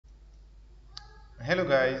Hello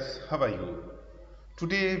guys, how are you?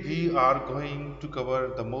 Today we are going to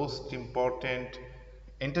cover the most important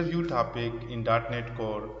interview topic in .NET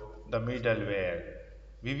Core, the middleware.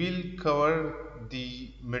 We will cover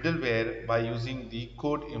the middleware by using the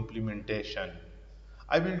code implementation.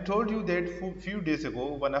 I will told you that few days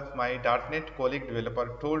ago one of my .NET colleague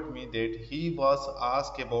developer told me that he was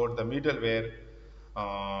asked about the middleware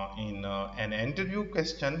in an interview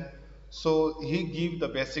question. So he gave the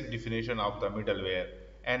basic definition of the middleware,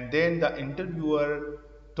 and then the interviewer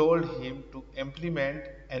told him to implement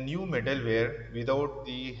a new middleware without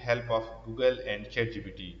the help of Google and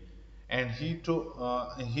ChatGPT. And he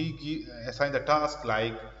assigned the task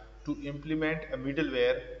like to implement a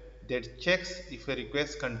middleware that checks if a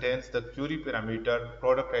request contains the query parameter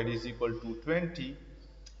product ID is equal to 20.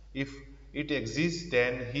 If it exists,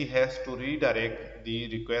 then he has to redirect the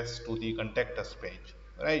request to the contact us page,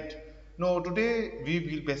 right? Now today we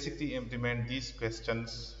will basically implement these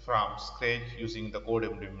questions from scratch using the code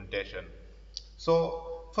implementation.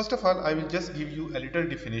 So first of all, I will just give you a little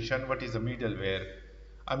definition what is a middleware.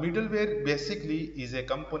 A middleware basically is a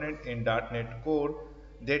component in .NET Core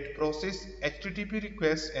that processes HTTP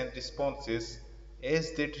requests and responses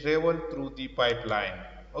as they travel through the pipeline.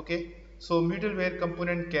 Okay, so middleware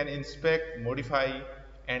component can inspect, modify,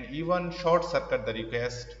 and even short circuit the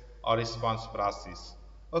request or response process.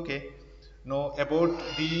 Okay, now about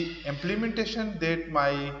the implementation that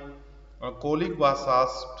my colleague was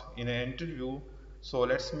asked in an interview. So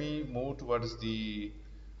let's me move towards the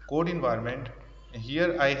code environment.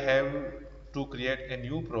 Here I have to create a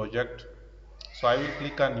new project. So I will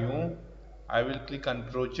click on new, I will click on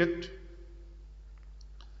project,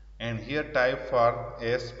 and here type for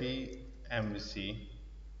ASP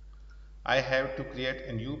I have to create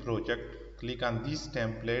a new project. Click on this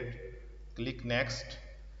template, click next,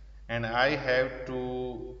 and I have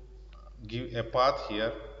to give a path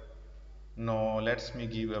here. Now let's me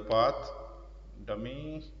give a path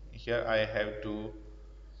dummy. Here I have to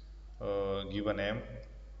give a name.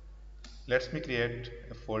 Let's me create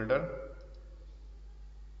a folder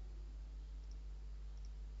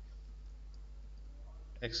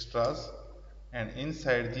extras, and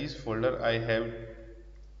inside this folder I have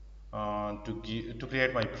to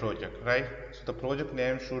create my project, right? So the project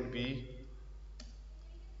name should be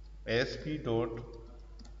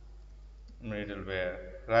asp.middleware,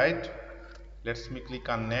 right? Let's me click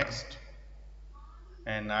on next,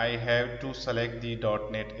 and I have to select the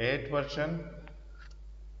 .NET 8 version.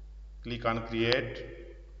 Click on create.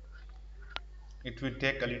 It will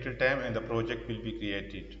take a little time and the project will be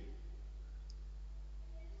created.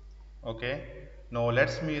 Okay, now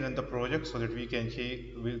let's me run the project so that we can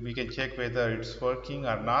check whether it's working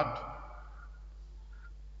or not.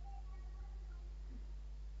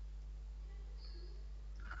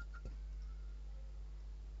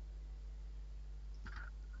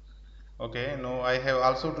 Okay, now I have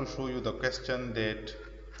also to show you the question that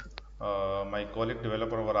my colleague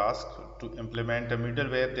developer were asked to implement a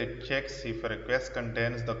middleware that checks if a request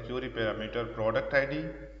contains the query parameter product ID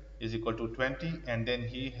is equal to 20, and then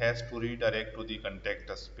he has to redirect to the contact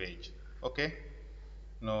us page. Okay,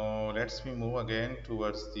 now let's me move again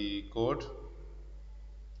towards the code,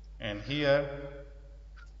 and here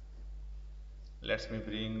let's me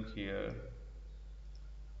bring here.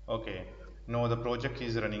 Okay, now the project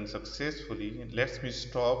is running successfully. Let's me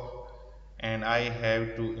stop, and I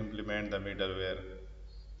have to implement the middleware.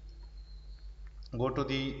 Go to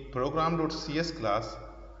the program.cs class,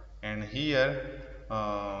 and here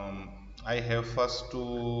I have first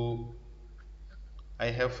to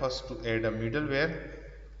add a middleware.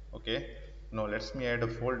 Okay, now let's me add a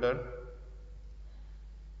folder.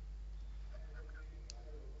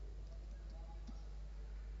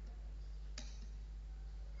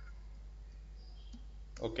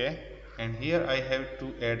 Okay, and here I have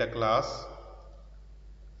to add a class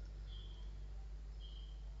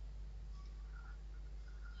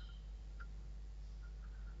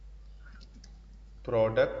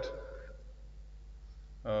product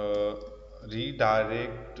uh,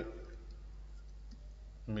 redirect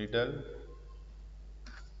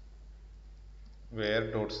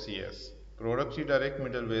middleware.cs, product redirect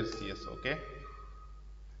middleware cs. Okay,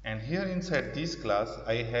 and here inside this class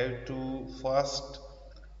I have to first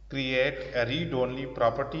create a read-only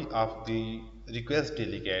property of the request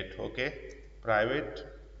delegate. Okay, private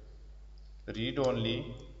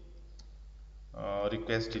read-only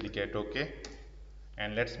request delegate. Okay,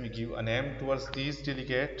 and let's me give a name towards this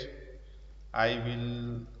delegate. I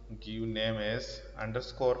will give name as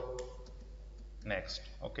underscore next.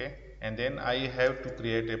 Okay, and then I have to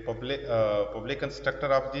create a public constructor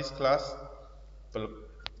of this class.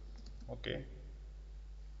 Okay,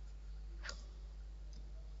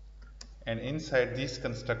 and inside this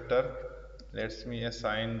constructor let me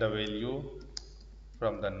assign the value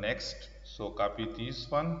from the next. So copy this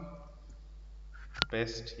one,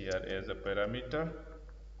 paste here as a parameter.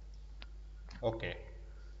 Okay,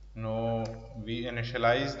 now we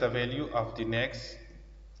initialize the value of the next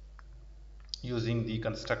using the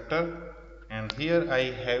constructor, and here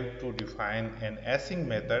I have to define an async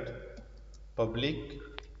method, public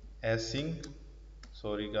async,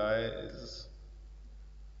 sorry guys,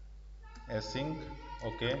 async,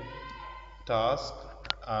 okay, task,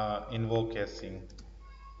 invoke async,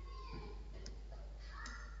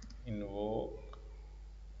 invoke,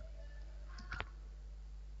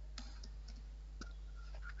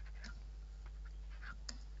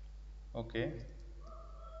 okay,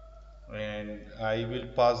 and I will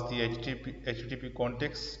pass the HTTP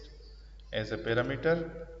context as a parameter,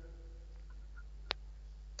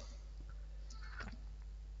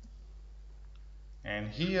 and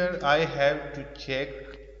here I have to check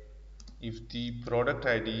if the product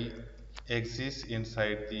ID exists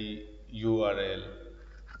inside the URL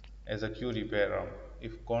as a query param.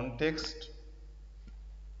 If context,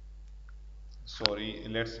 sorry,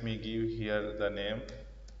 let me give here the name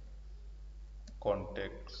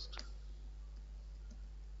context.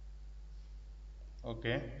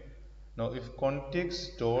 Okay. Now if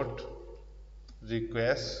context dot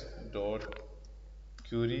request dot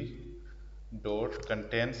query dot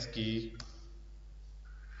contains key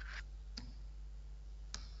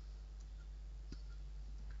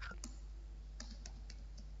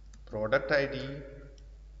product ID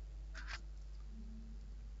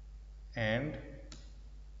and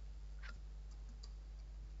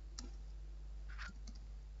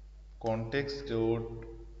context dot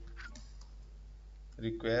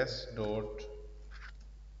request dot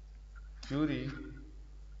query,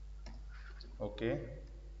 okay,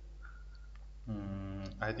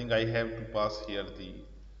 I think I have to pass here the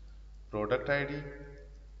product ID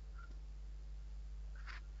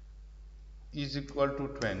is equal to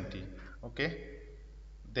 20, okay.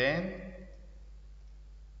 Then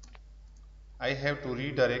I have to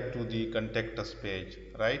redirect to the contact us page,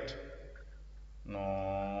 right?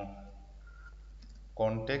 No,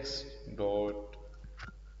 context dot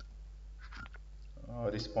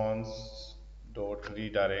response dot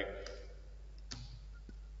redirect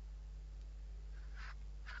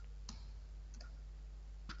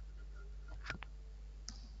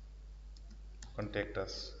contact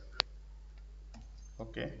us,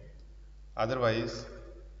 okay. Otherwise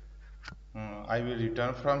I will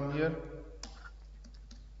return from here,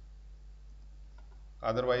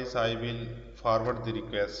 otherwise I will forward the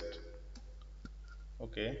request,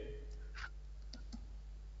 okay.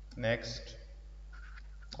 Next,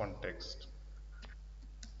 context,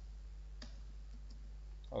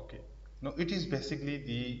 okay. Now it is basically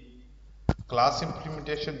the class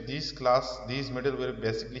implementation. These middleware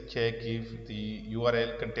basically check if the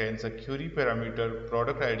URL contains a query parameter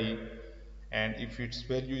product ID, and if its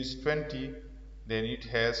value is 20, then it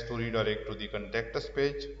has to redirect to the contact us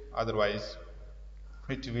page, otherwise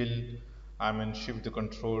it will shift the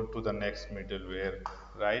control to the next middleware,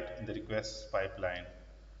 right, in the request pipeline.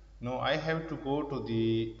 Now I have to go to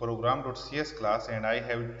the program.cs class and I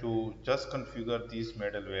have to just configure this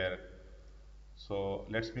middleware. So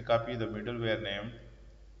let me copy the middleware name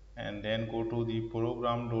and then go to the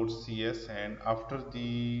program.cs, and after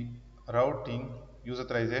the routing user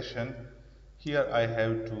authorization, here I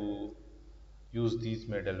have to use this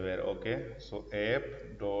middleware, okay. So app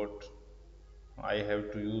dot I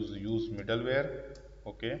have to use middleware,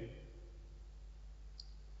 okay,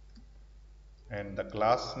 and the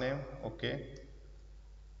class name, okay,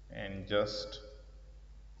 and just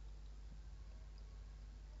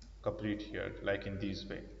complete here like in this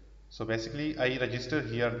way. So basically I register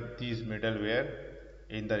here these middleware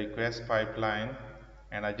in the request pipeline,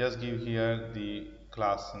 and I just give here the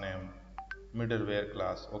class name middleware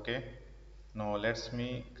class, okay. Now let's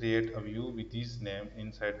me create a view with this name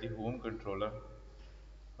inside the home controller,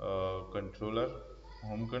 controller,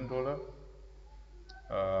 home controller.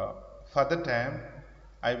 uh, for the time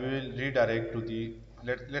I will redirect to the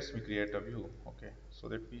let's me create a view, okay, so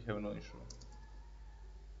that we have no issue.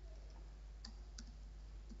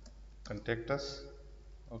 Contact us,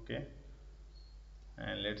 okay,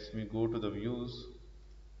 and let's me go to the views,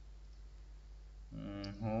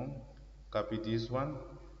 home, copy this one,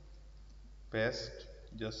 paste,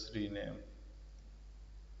 just rename,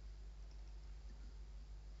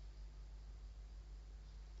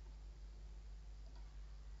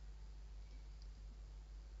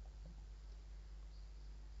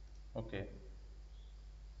 okay.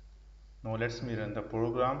 Now let's me run the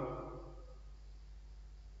program.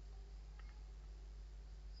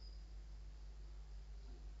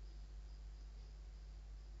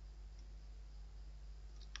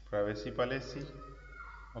 privacy policy.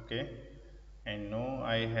 Okay, and now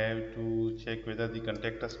I have to check whether the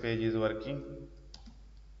contact us page is working.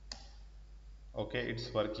 Okay,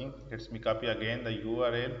 it's working. Let me copy again the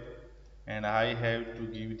URL, and I have to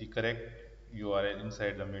give the correct URL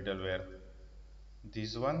inside the middleware.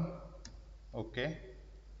 This one. Okay,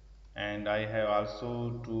 and I have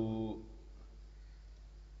also to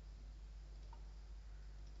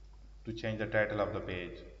change the title of the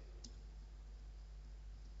page.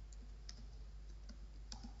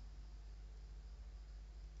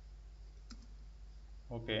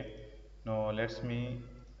 Okay, now let's me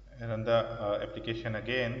run the application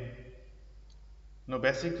again. Now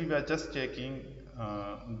basically we are just checking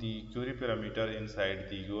the query parameter inside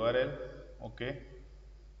the URL. Okay,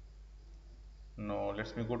 now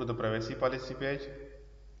let me go to the privacy policy page.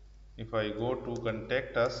 If I go to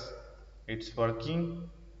contact us, it's working.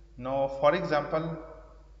 Now for example,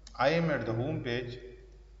 I am at the home page.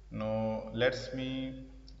 Now let's me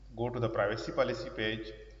go to the privacy policy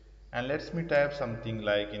page, and let's me type something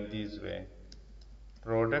like in this way: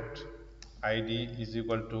 product ID is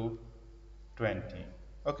equal to 20.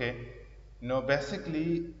 Okay, now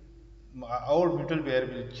basically our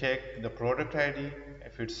middleware will check the product ID.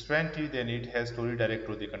 If it's 20, then it has to redirect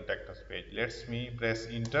to the contact us page. Let's me press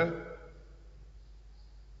enter.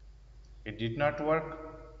 It did not work.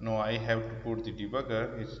 Now I have to put the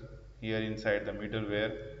debugger is here inside the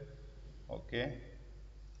middleware. Okay,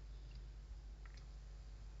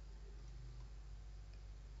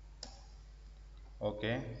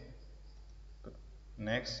 okay,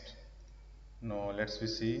 next. Now let's we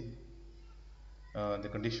see the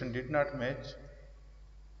condition did not match.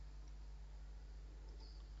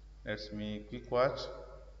 Let's me quick watch.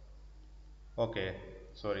 Okay,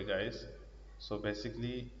 sorry guys. So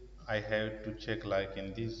basically I have to check like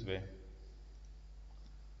in this way.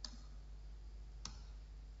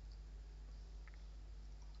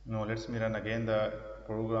 Now let's me run again the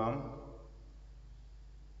program.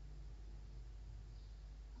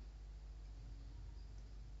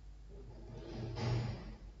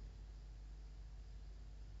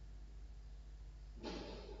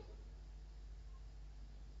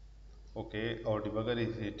 Okay, our debugger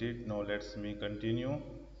is hit. Now let's me continue.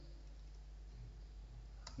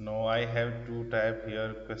 Now I have to type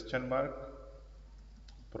here question mark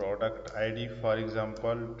product ID, for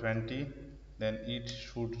example 20, then it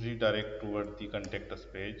should redirect toward the contact us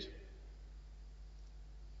page.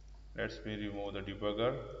 Let's me remove the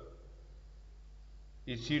debugger.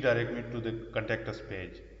 It redirect me to the contact us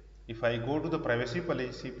page. If I go to the privacy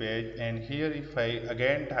policy page, and here if I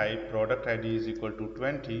again type product ID is equal to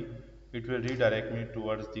 20, it will redirect me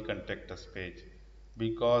towards the contact us page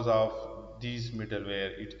because of these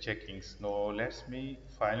middleware it checkings. Now let's me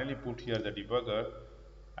finally put here the debugger.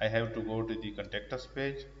 I have to go to the contact us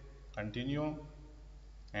page, continue,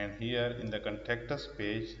 and here in the contact us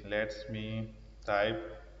page let's me type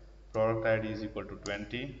product ID is equal to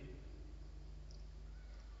 20.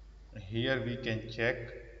 Here we can check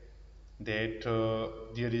that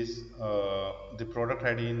there is the product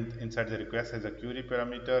ID inside the request has a query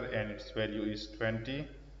parameter and its value is 20.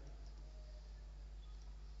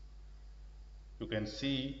 You can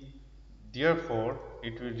see, therefore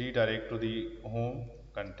it will redirect to the home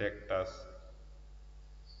contact us.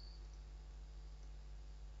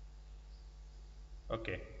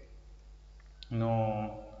 Okay,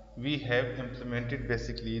 now we have implemented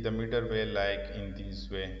basically the middleware like in this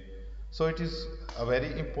way. So it is a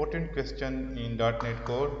very important question in .NET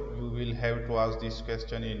Core. You will have to ask this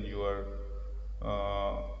question in your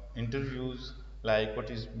interviews, like what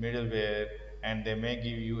is middleware, and they may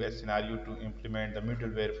give you a scenario to implement the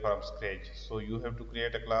middleware from scratch. So you have to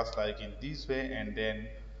create a class like in this way, and then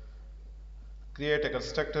create a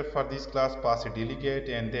constructor for this class, pass a delegate,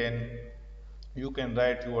 and then you can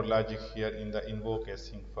write your logic here in the invoke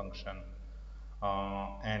async function.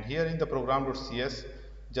 And here in the program.cs,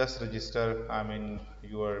 just register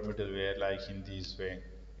your middleware like in this way.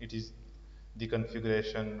 It is the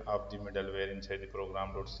configuration of the middleware inside the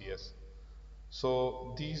program.cs.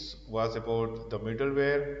 So this was about the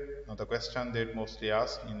middleware, the question that mostly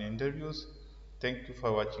asked in interviews. Thank you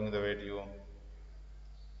for watching the video.